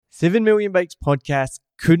7 Million Bikes podcast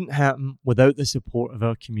couldn't happen without the support of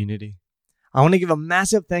our community. I want to give a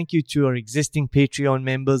massive thank you to our existing Patreon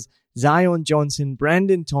members, Zion Johnson,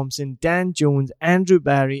 Brandon Thompson, Dan Jones, Andrew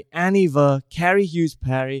Barry, Annie Ver, Carrie Hughes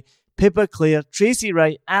Parry, Pippa Clare, Tracy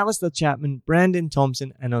Wright, Alistair Chapman, Brandon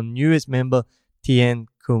Thompson, and our newest member, Tien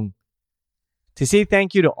Kung. To say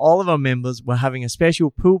thank you to all of our members, we're having a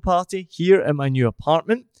special pool party here at my new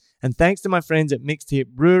apartment. And thanks to my friends at Mixtape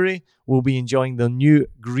Brewery, we'll be enjoying their new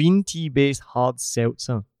green tea-based hard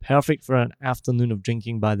seltzer, perfect for an afternoon of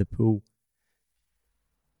drinking by the pool.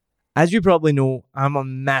 As you probably know, I'm a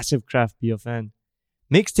massive craft beer fan.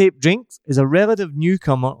 Mixtape Drinks is a relative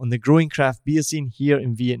newcomer on the growing craft beer scene here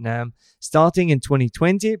in Vietnam, starting in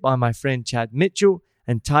 2020 by my friend Chad Mitchell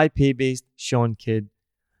and Taipei-based Sean Kidd.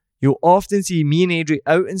 You'll often see me and Adri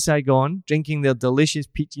out in Saigon drinking their delicious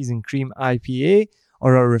peaches and cream IPA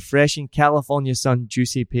or a refreshing California Sun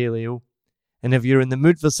Juicy Pale Ale. And if you're in the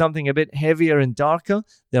mood for something a bit heavier and darker,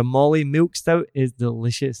 their Molly Milk Stout is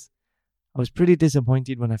delicious. I was pretty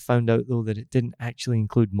disappointed when I found out though that it didn't actually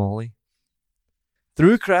include Molly.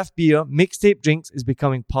 Through craft beer, Mixtape Drinks is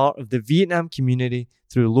becoming part of the Vietnam community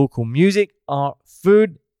through local music, art,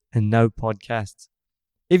 food, and now podcasts.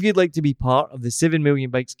 If you'd like to be part of the 7 Million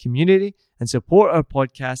Bikes community and support our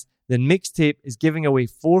podcast, then Mixtape is giving away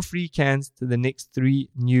 4 free cans to the next 3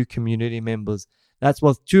 new community members. That's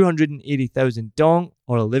worth 280,000 dong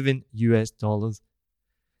or $11 US. To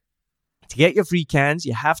get your free cans,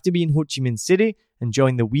 you have to be in Ho Chi Minh City and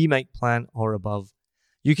join the We Mic plan or above.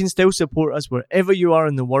 You can still support us wherever you are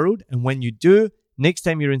in the world, and when you do, next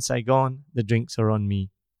time you're in Saigon, the drinks are on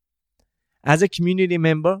me. As a community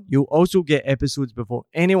member, you'll also get episodes before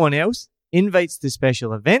anyone else, invites to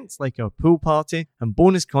special events like our pool party, and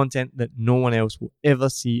bonus content that no one else will ever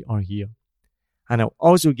see or hear. And I'll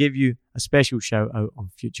also give you a special shout out on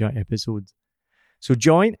future episodes. So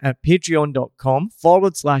join at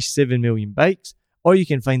patreon.com/7 million bikes, or you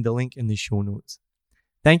can find the link in the show notes.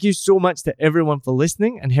 Thank you so much to everyone for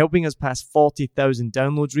listening and helping us pass 40,000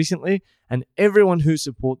 downloads recently, and everyone who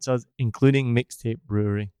supports us, including Mixtape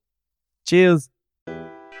Brewery. Cheers!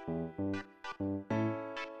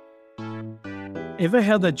 Ever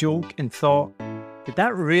heard a joke and thought, did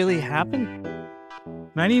that really happen?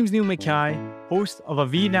 My name's Niall Mackay, host of a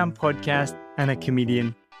Vietnam podcast and a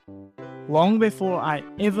comedian. Long before I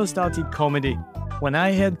ever started comedy, when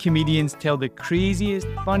I heard comedians tell the craziest,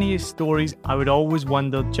 funniest stories, I would always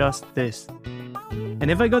wonder just this.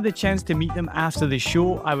 And if I got the chance to meet them after the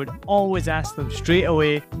show, I would always ask them straight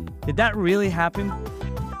away, did that really happen?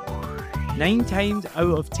 9 times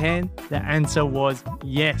out of 10, the answer was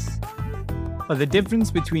yes. But the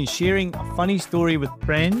difference between sharing a funny story with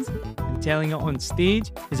friends and telling it on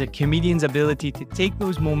stage is a comedian's ability to take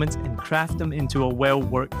those moments and craft them into a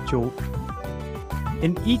well-worked joke.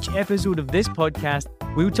 In each episode of this podcast,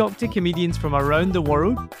 we'll talk to comedians from around the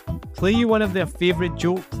world, play you one of their favourite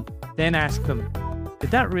jokes, then ask them,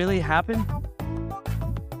 did that really happen?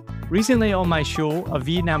 Recently on my show, a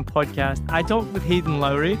Vietnam podcast, I talked with Hayden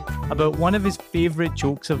Lowry about one of his favourite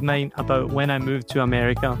jokes of mine about when I moved to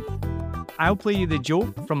America. I'll play you the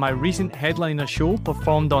joke from my recent headliner show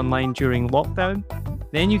performed online during lockdown.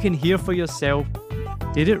 Then you can hear for yourself,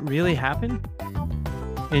 did it really happen?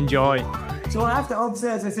 Enjoy. So after obviously,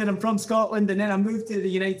 as I said, I'm from Scotland, and then I moved to the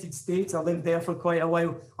United States. I lived there for quite a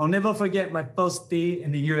while. I'll never forget my first day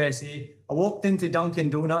in the USA. I walked into Dunkin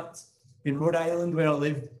Donuts in Rhode Island where I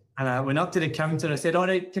lived, and I went up to the counter. I said, all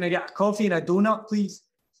right, can I get a coffee and a donut, please?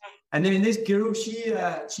 And then this girl, she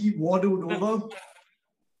waddled over.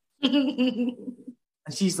 And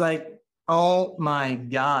she's like, oh my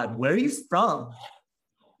God, where are you from?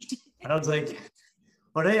 And I was like,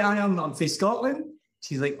 all right, I'm from Scotland.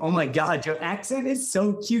 She's like, oh my God, your accent is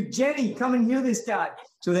so cute. Jenny, come and hear this guy.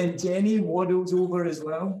 So then Jenny waddles over as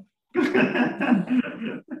well.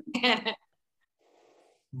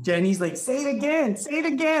 Jenny's like, say it again, say it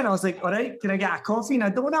again. I was like, all right, can I get a coffee and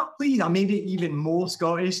a donut, please? I made it even more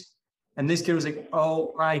Scottish. And this girl was like,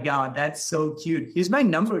 oh my God, that's so cute. Here's my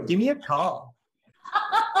number. Give me a call.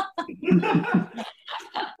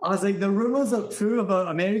 I was like, the rumors are true about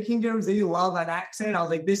American girls. They love an accent. I was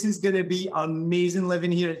like, this is going to be amazing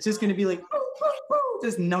living here. It's just going to be like, woo, woo, woo,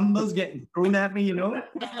 just numbers getting thrown at me, you know?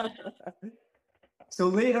 So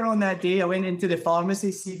later on that day, I went into the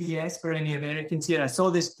pharmacy, CVS, for any Americans here. I saw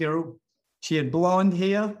this girl. She had blonde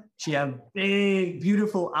hair. She had big,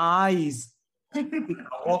 beautiful eyes. I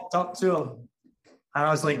walked up to her. And I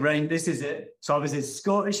was like, right, this is it. So I was as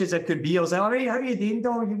Scottish as I could be. I was like, all right, how are you doing,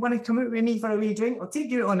 dog? You want to come out with me for a wee drink? I'll take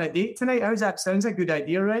you on a date tonight. How's that? Sounds a good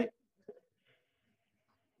idea, right?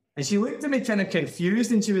 And she looked at me kind of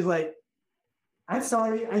confused, and she was like, I'm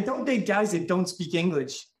sorry, I don't date guys that don't speak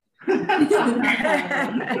English. You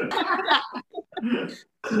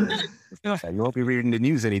won't be reading the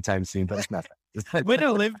news anytime soon, but it's nothing. When I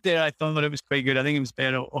lived there, I thought it was quite good. I think it was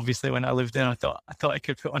better. Obviously, when I lived there, I thought I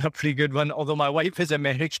could put on a pretty good one. Although my wife is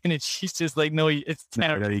American, and she's just like, no, it's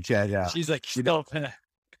terrible. No, you can't. Yeah, she's like, stop.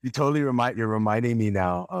 You totally you're reminding me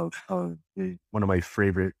now of one of my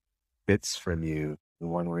favorite bits from you, the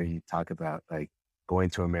one where you talk about like going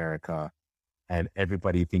to America and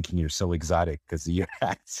everybody thinking you're so exotic because of your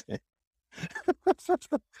accent.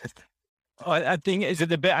 I think is it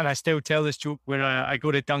the bit, and I still tell this joke where I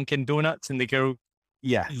go to Dunkin' Donuts and the girl,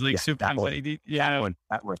 is like super. That one.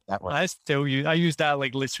 That one. I still use. I use that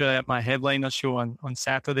like literally at my headliner show on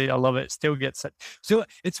Saturday. I love it. Still gets it. So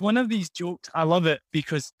it's one of these jokes. I love it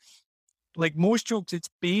because, like most jokes, it's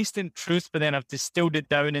based in truth, but then I've distilled it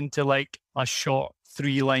down into like a short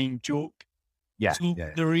 3-line joke. Yeah. So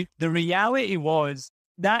the reality was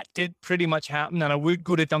that did pretty much happen, and I would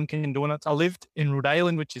go to Dunkin' Donuts. I lived in Rhode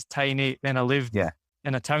Island, which is tiny. Then I lived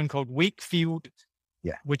in a town called Wakefield,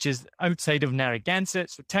 which is outside of Narragansett,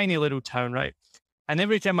 so tiny little town, right? And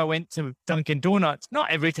every time I went to Dunkin' Donuts, not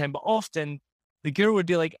every time, but often, the girl would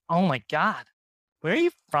be like, "Oh my God, where are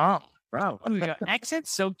you from? Wow, oh, your accent's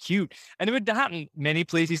so cute." And it would happen many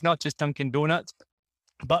places, not just Dunkin' Donuts,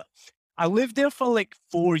 but I lived there for like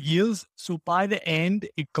 4 years. So by the end,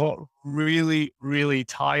 it got really, really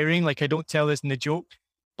tiring. Like I don't tell this in the joke,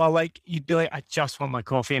 but like you'd be like, I just want my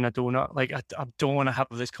coffee and a donut. Like I don't want to have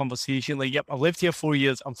this conversation. Like, yep, I lived here 4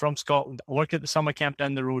 years. I'm from Scotland. I work at the summer camp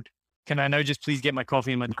down the road. Can I now just please get my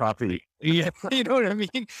coffee and my coffee? Yeah, you know what I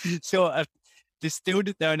mean? So I've distilled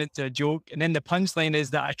it down into a joke. And then the punchline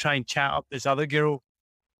is that I try and chat up this other girl,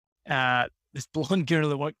 this blonde girl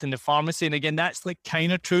that worked in the pharmacy. And again, that's like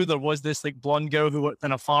kind of true. There was this like blonde girl who worked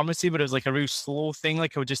in a pharmacy, but it was like a real slow thing.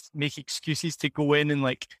 Like I would just make excuses to go in and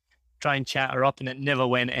like try and chat her up, and it never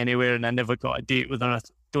went anywhere. And I never got a date with her. I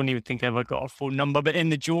don't even think I ever got her phone number. But in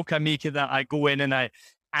the joke, I make it that I go in and I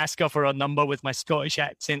ask her for her number with my Scottish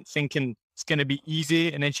accent, thinking it's going to be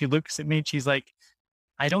easy. And then she looks at me and she's like,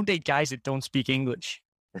 I don't date guys that don't speak English.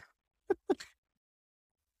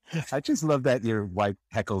 I just love that your wife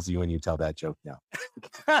heckles you when you tell that joke now.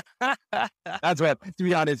 That's what, to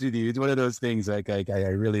be honest with you, it's one of those things like I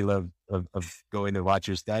really love of going to watch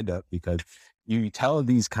your stand-up, because you tell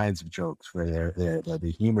these kinds of jokes where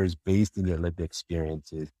the humor is based in your lived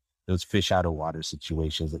experiences, those fish out of water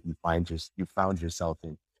situations that you found yourself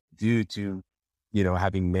in due to,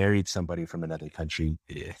 having married somebody from another country.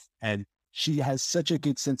 And she has such a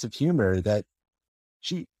good sense of humor that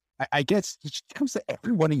I guess she comes to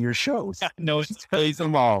every one of your shows. No, it's plays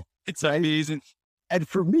them all. It's amazing. And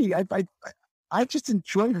for me, I just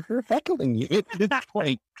enjoy her heckling you at this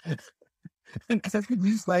point. Because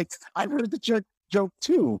he's like, I've heard the joke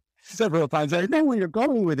too several times. I know where you're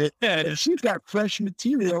going with it. Yeah. She's got fresh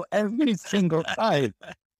material every single time.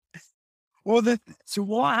 Well, so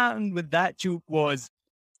what happened with that joke was,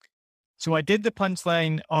 so I did the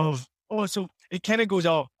punchline of, so it kind of goes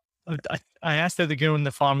off. I asked her the girl in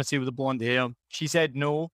the pharmacy with the blonde hair. She said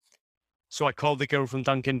no. So I called the girl from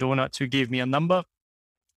Dunkin' Donuts who gave me a number,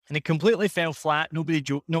 and it completely fell flat. Nobody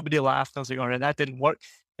joked, nobody laughed. I was like, all right, that didn't work.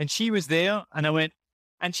 And she was there, and I went,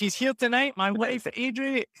 and she's here tonight, my wife,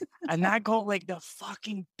 Adri. And that got like the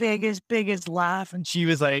fucking biggest laugh. And she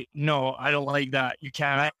was like, no, I don't like that. You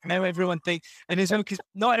can't. Now everyone thinks, and it's because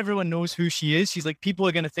not everyone knows who she is. She's like, people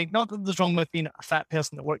are going to think, not that there's wrong with being a fat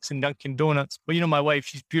person that works in Dunkin' Donuts, but my wife,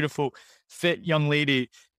 she's beautiful, fit young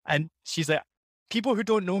lady. And she's like, people who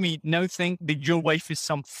don't know me now think that your wife is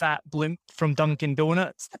some fat blimp from Dunkin'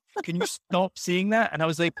 Donuts. Can you stop saying that? And I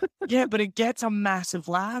was like, yeah, but it gets a massive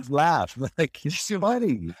laugh. Like, it's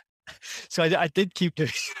funny. So I did keep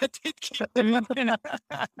doing it.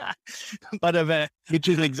 But which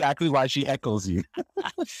is exactly why she heckles you.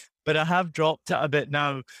 But I have dropped it a bit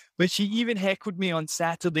now. But she even heckled me on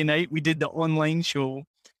Saturday night. We did the online show.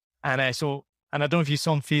 And I don't know if you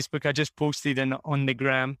saw on Facebook, I just posted on the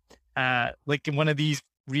gram, like in one of these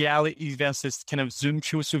reality versus kind of Zoom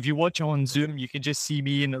shows. So if you watch on Zoom, you can just see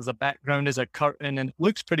me and there's a background as a curtain and it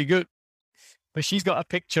looks pretty good. But she's got a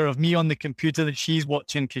picture of me on the computer that she's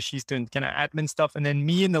watching because she's doing kind of admin stuff. And then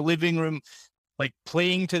me in the living room, like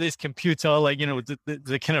playing to this computer, like,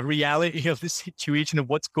 the kind of reality of the situation of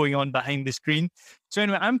what's going on behind the screen. So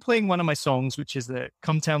anyway, I'm playing one of my songs, which is the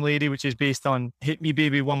Come Town Lady, which is based on Hit Me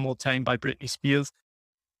Baby One More Time by Britney Spears.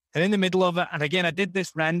 And in the middle of it, and again, I did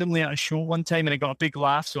this randomly at a show one time and I got a big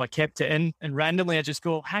laugh. So I kept it in, and randomly I just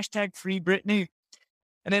go, #free Britney.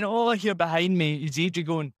 And then all I hear behind me is Adri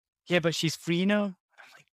going, yeah, but she's free now.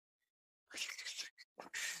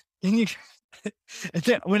 I'm like, And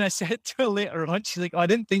then when I said to her later on, she's like, oh, I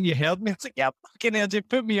didn't think you heard me. I was like, yeah, fucking hell, you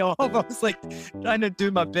put me off. I was like trying to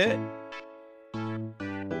do my bit.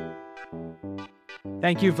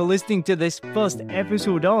 Thank you for listening to this first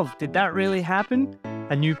episode of Did That Really Happen?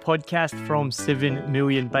 A new podcast from 7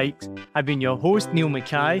 Million Bikes. I've been your host, Neil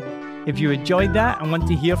Mackay. If you enjoyed that and want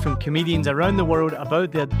to hear from comedians around the world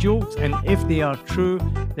about their jokes and if they are true,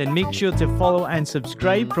 then make sure to follow and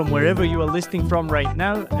subscribe from wherever you are listening from right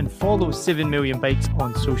now, and follow 7 Million Bikes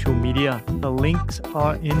on social media. The links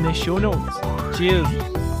are in the show notes. Cheers.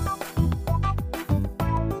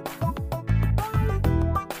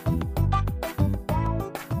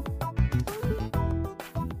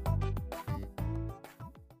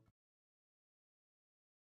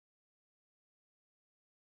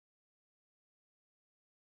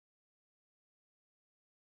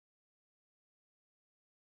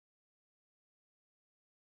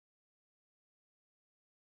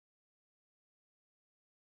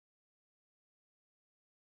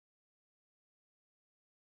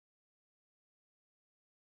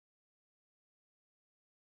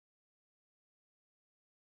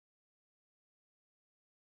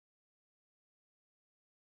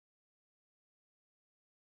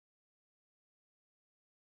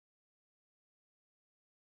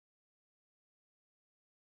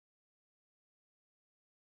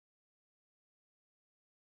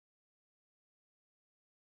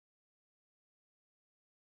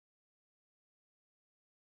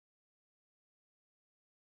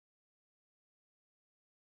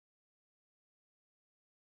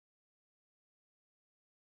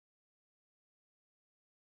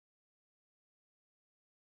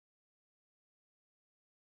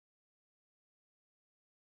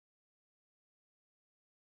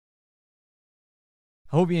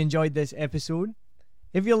 I hope you enjoyed this episode.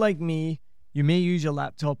 If you're like me, you may use your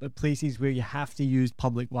laptop at places where you have to use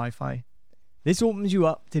public Wi-Fi. This opens you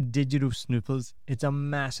up to digital snoopers. It's a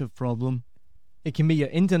massive problem. It can be your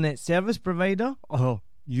internet service provider, or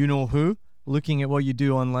you know who, looking at what you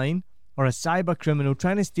do online, or a cyber criminal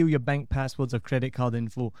trying to steal your bank passwords or credit card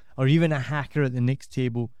info, or even a hacker at the next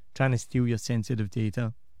table trying to steal your sensitive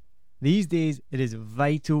data. These days, it is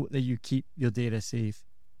vital that you keep your data safe.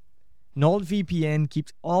 NordVPN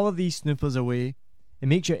keeps all of these snoopers away. It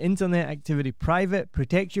makes your internet activity private,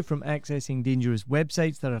 protects you from accessing dangerous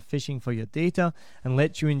websites that are phishing for your data, and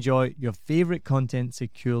lets you enjoy your favorite content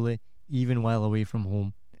securely, even while away from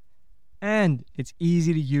home. And it's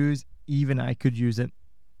easy to use, even I could use it.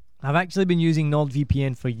 I've actually been using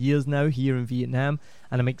NordVPN for years now here in Vietnam,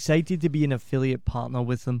 and I'm excited to be an affiliate partner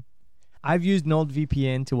with them. I've used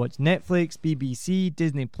NordVPN to watch Netflix, BBC,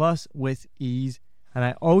 Disney Plus with ease. And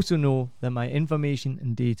I also know that my information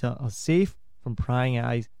and data are safe from prying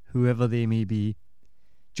eyes, whoever they may be.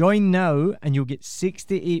 Join now and you'll get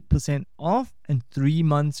 68% off and 3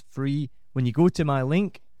 months free when you go to my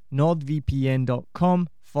link,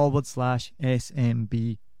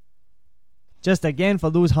 nordvpn.com/SMB. Just again, for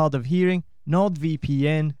those hard of hearing,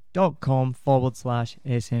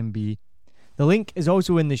 nordvpn.com/SMB. The link is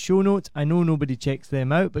also in the show notes. I know nobody checks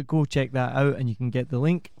them out, but go check that out and you can get the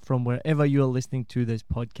link from wherever you're listening to this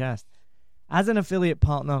podcast. As an affiliate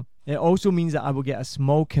partner, it also means that I will get a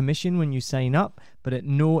small commission when you sign up, but at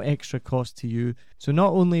no extra cost to you. So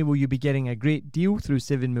not only will you be getting a great deal through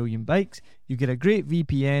 7 Million Bikes, you get a great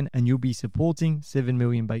VPN and you'll be supporting 7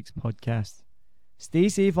 Million Bikes podcast. Stay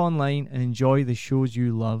safe online and enjoy the shows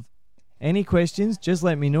you love. Any questions, just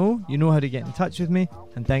let me know. You know how to get in touch with me.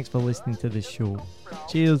 And thanks for listening to this show.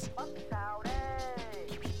 Cheers.